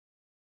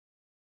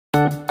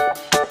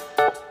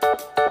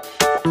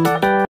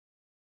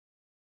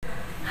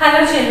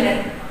Hello children,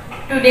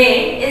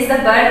 today is the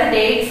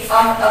birthday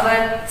of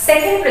our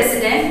second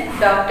president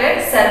Dr.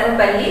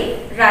 Sarvapalli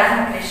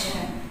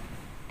Radhakrishnan.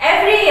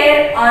 Every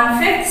year on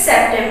 5th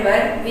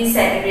September we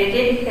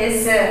celebrated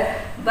his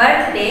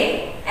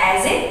birthday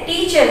as a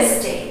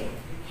Teacher's Day.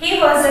 He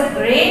was a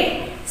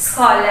great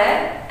scholar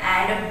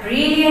and a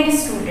brilliant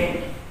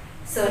student.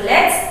 So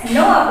let's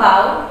know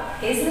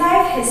about his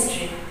life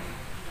history.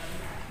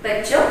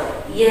 बच्चों,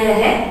 यह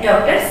है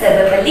doctor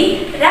Sarvepalli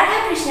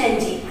Radhakrishnan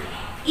जी।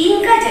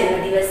 इनका जन्म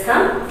दिवस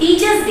हम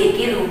teachers day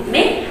के रूप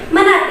में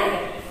मनाते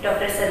हैं।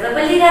 डॉक्टर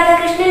सर्वपल्ली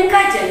राधाकृष्णन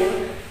का जन्म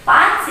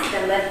 5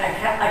 सितंबर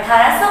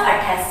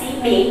 1888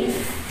 में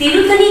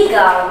तिरुतनी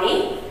गांव में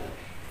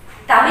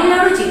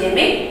तमिलनाडु जिले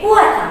में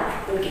हुआ था।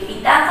 उनके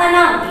पिता का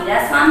नाम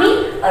वीरास्वामी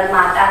और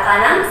माता का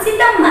नाम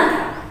सीतम्मा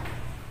था।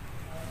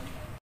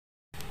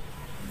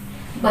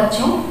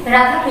 बच्चों,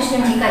 राधा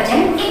कृष्णन जी का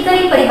जन्म एक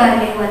गरीब परिवार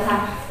में हुआ था।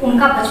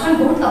 उनका बचपन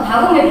बहुत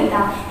अभावों में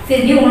बीता,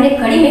 फिर भी उन्होंने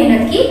कड़ी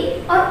मेहनत की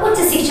और उच्च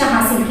शिक्षा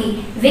हासिल की।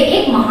 वे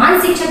एक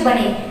महान शिक्षक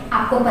बने।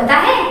 आपको पता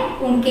है,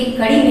 उनके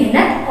कड़ी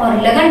मेहनत और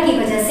लगन की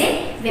वजह से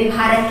वे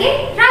भारत के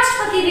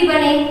राष्ट्रपति भी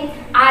बने।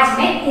 आज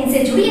मैं इनसे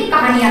जुड़ी एक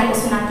कहानी आपको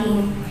सुनाती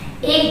हूँ।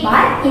 एक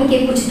बार इनके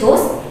कुछ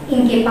दोस्त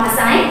इनके पास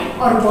आए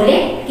और बोले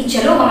कि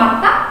चलो हम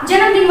आपका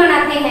जन्मदिन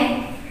मनाते हैं।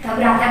 तब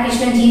राधा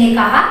कृष्णन जी ने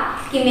कहा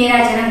कि मेरा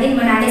जन्मदिन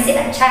मनाने से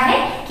अच्छा है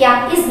कि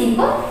आप इस दिन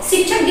को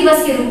शिक्षक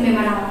दिवस के रूप में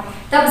मनाओ।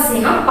 तब से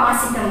हम 5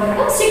 सितंबर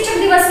को शिक्षक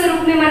दिवस के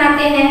रूप में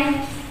मनाते हैं।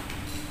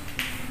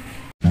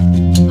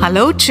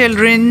 Hello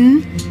children,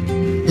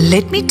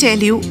 let me tell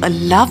you a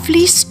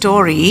lovely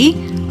story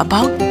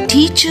about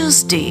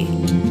Teacher's Day.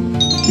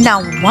 Now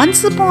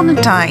once upon a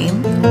time,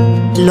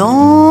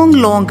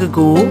 long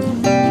ago,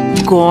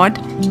 God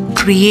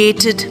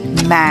created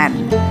man.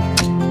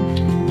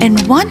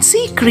 And once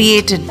he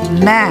created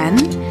man,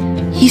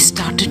 he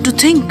started to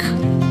think,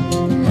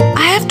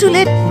 I have to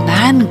let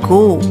man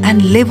go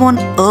and live on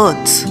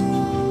earth.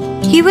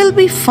 He will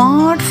be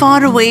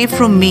far away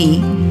from me.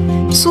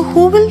 So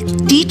who will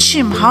teach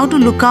him how to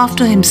look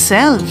after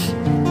himself,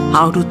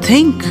 how to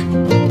think,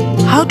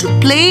 how to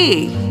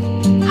play,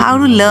 how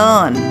to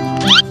learn?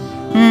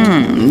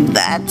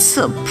 That's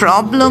a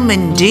problem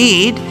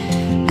indeed.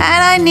 And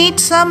I need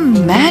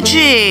some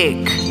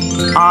magic.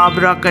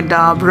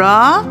 Abracadabra,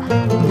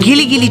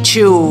 gilly gilly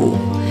chew.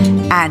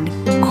 And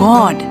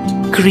God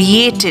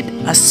created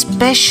a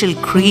special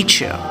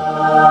creature.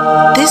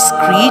 This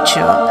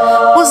creature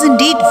was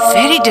indeed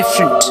very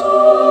different.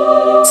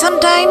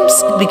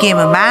 Sometimes it became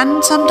a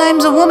man,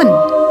 sometimes a woman.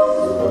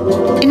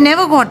 It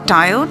never got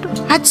tired,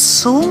 had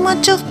so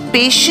much of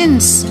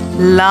patience,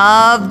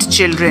 loved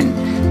children,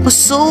 was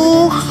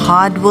so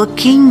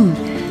hardworking,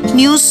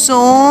 knew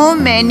so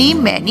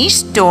many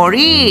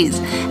stories,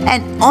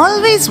 and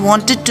always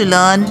wanted to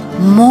learn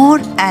more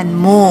and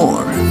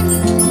more.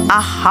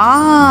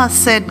 Aha,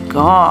 said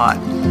God.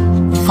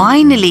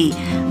 Finally,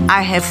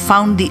 I have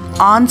found the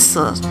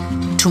answer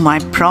to my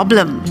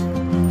problem.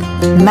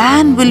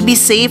 Man will be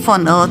safe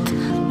on earth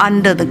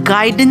under the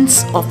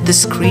guidance of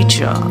this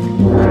creature.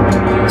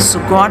 So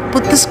God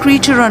put this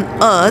creature on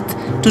earth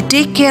to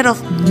take care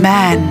of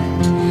man,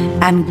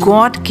 and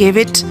God gave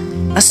it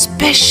a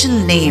special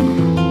name,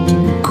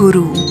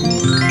 Guru.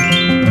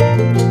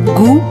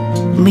 Gu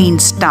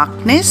means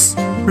darkness,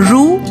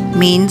 Ru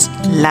means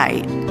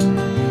light.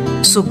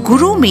 So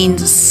Guru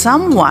means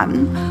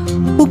someone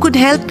who could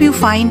help you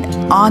find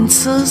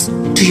answers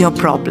to your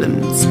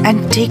problems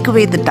and take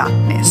away the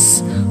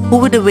darkness, who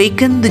would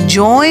awaken the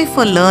joy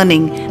for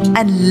learning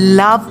and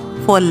love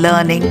for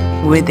learning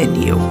within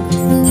you.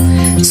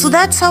 So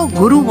that's how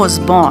Guru was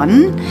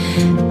born.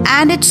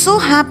 And it so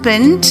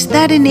happened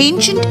that in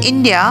ancient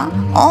India,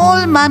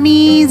 all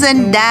mummies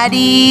and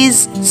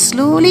daddies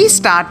slowly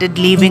started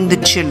leaving the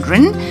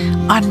children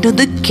under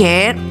the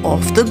care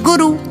of the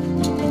Guru.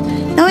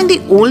 Now in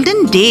the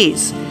olden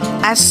days,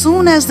 as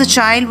soon as the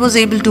child was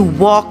able to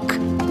walk,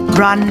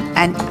 run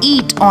and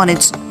eat on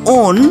its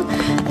own,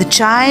 the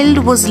child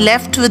was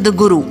left with the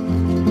Guru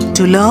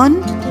to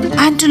learn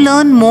and to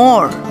learn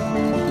more,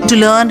 to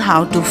learn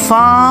how to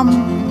farm,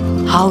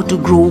 how to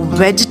grow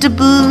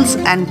vegetables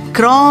and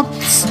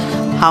crops,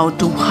 how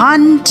to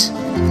hunt,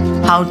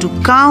 how to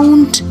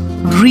count,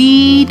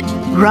 read,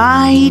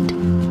 write,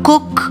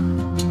 cook,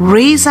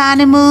 raise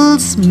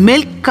animals,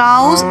 milk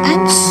cows,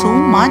 and so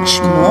much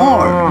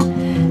more.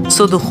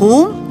 So the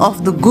home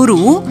of the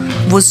Guru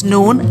was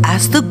known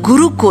as the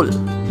Gurukul.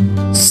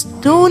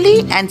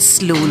 Slowly and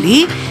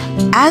slowly,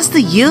 as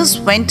the years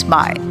went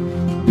by,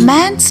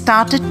 man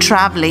started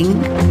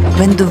traveling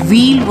when the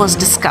wheel was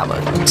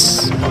discovered.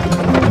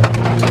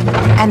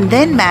 And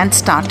then man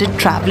started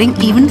traveling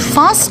even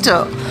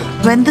faster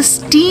when the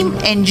steam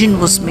engine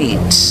was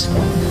made.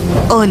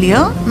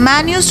 Earlier,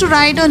 man used to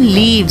ride on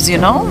leaves,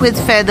 with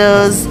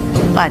feathers.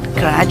 But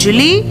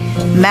gradually,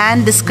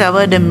 man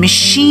discovered a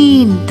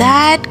machine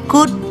that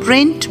could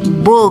print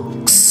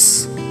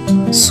books.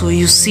 So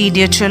you see,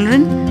 dear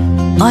children,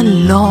 a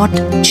lot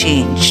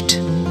changed.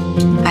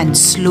 And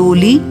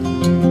slowly,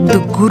 the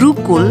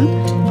Gurukul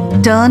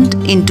turned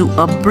into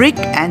a brick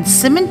and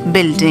cement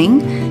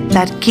building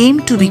that came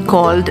to be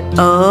called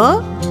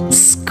a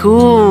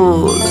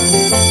school.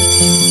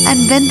 And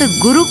when the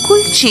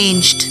Gurukul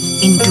changed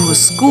into a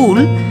school,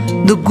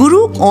 the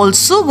Guru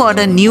also got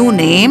a new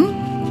name,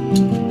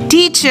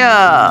 teacher.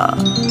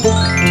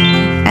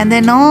 And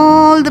then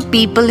all the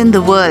people in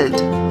the world,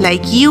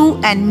 like you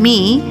and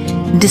me,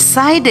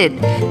 decided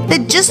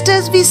that just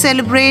as we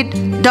celebrate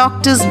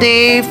Doctor's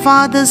Day,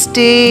 Father's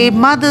Day,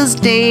 Mother's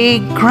Day,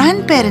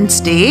 Grandparents'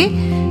 Day,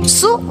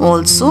 so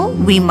also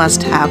we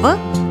must have a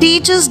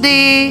Teacher's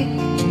Day,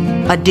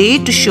 a day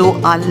to show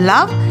our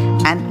love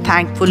and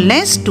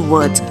thankfulness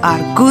towards our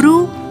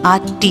Guru, our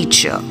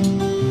teacher.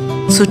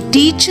 So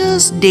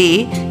Teacher's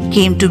Day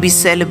came to be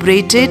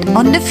celebrated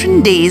on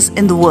different days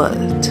in the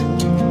world.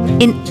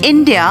 In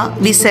India,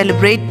 we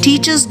celebrate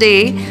Teacher's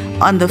Day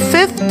on the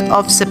 5th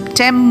of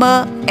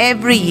September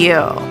every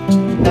year.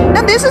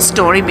 Now there's a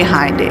story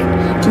behind it.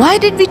 Why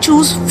did we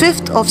choose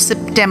 5th of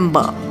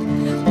September?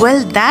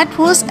 Well, that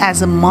was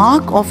as a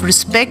mark of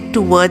respect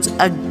towards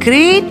a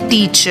great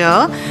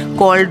teacher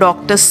called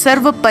Dr.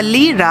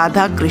 Sarvapalli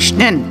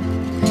Radhakrishnan.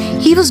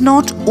 He was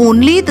not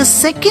only the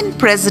second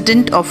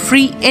president of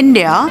Free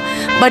India,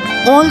 but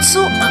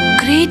also a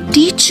great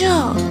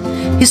teacher.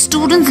 His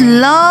students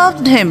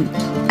loved him,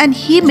 and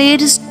he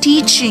made his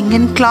teaching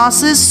in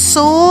classes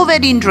so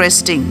very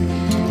interesting.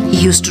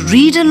 He used to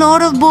read a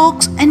lot of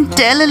books and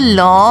tell a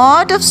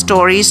lot of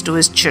stories to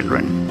his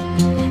children.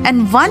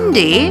 And one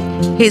day,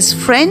 his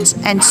friends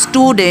and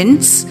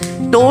students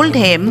told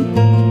him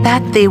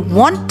that they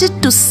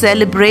wanted to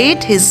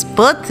celebrate his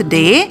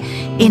birthday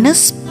in a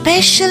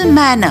special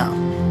manner.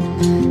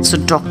 So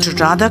Dr.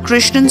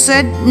 Radhakrishnan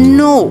said,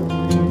 "No,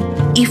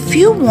 if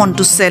you want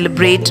to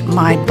celebrate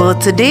my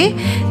birthday,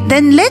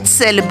 then let's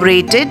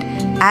celebrate it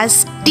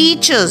as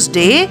Teacher's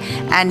Day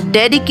and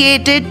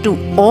dedicate it to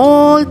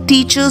all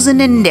teachers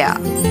in India."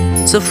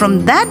 So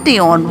from that day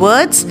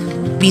onwards,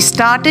 we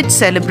started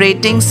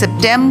celebrating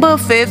September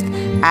 5th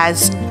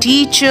as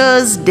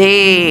Teacher's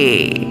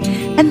Day.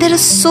 And there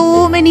are so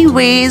many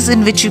ways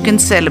in which you can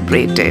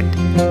celebrate it.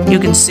 You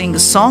can sing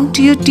a song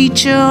to your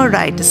teacher,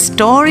 write a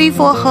story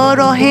for her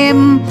or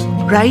him,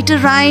 write a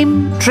rhyme,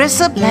 dress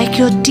up like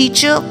your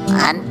teacher,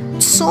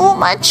 and so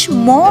much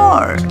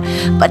more.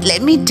 But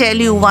let me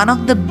tell you one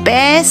of the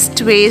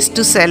best ways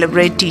to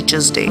celebrate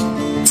Teacher's Day.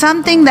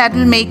 Something that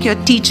will make your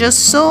teacher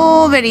so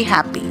very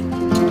happy.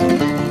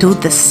 Do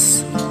this.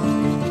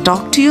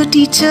 Talk to your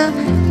teacher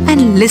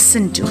and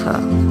listen to her.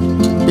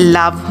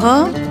 Love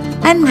her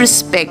and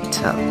respect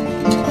her.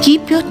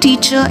 Keep your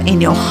teacher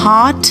in your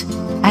heart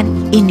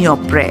and in your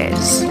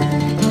prayers.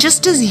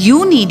 Just as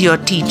you need your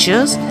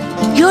teachers,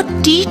 your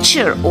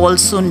teacher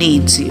also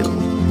needs you.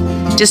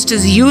 Just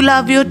as you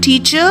love your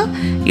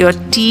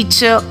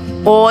teacher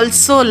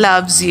also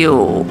loves you.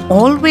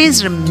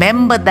 Always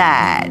remember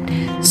that.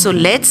 So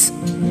let's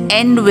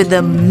end with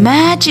a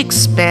magic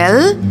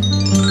spell.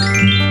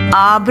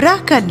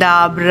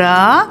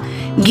 Abracadabra,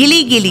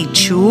 gilly gilly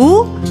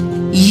choo.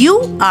 You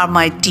are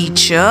my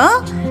teacher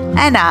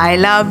and I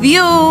love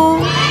you.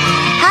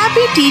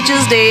 Happy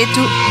Teacher's Day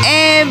to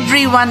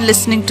everyone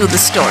listening to the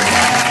story.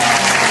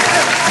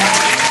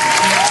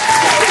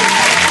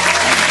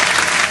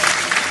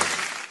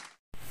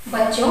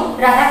 बच्चों,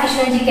 राधा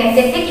कृष्णन जी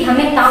कहते थे कि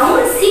हमें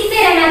ताउम्र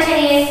सीखते रहना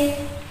चाहिए।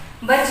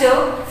 बच्चों,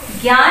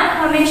 ज्ञान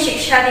हमें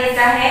शिक्षा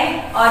देता है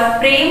और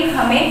प्रेम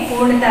हमें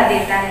पूर्णता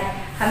देता है।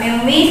 हमें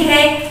उम्मीद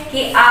है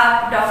कि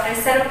आप डॉक्टर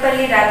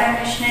सर्वपल्ली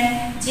राधाकृष्णन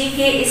जी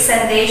के इस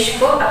संदेश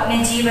को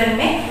अपने जीवन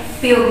में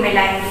उपयोग में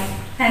लाएंगे।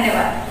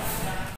 धन्यवाद।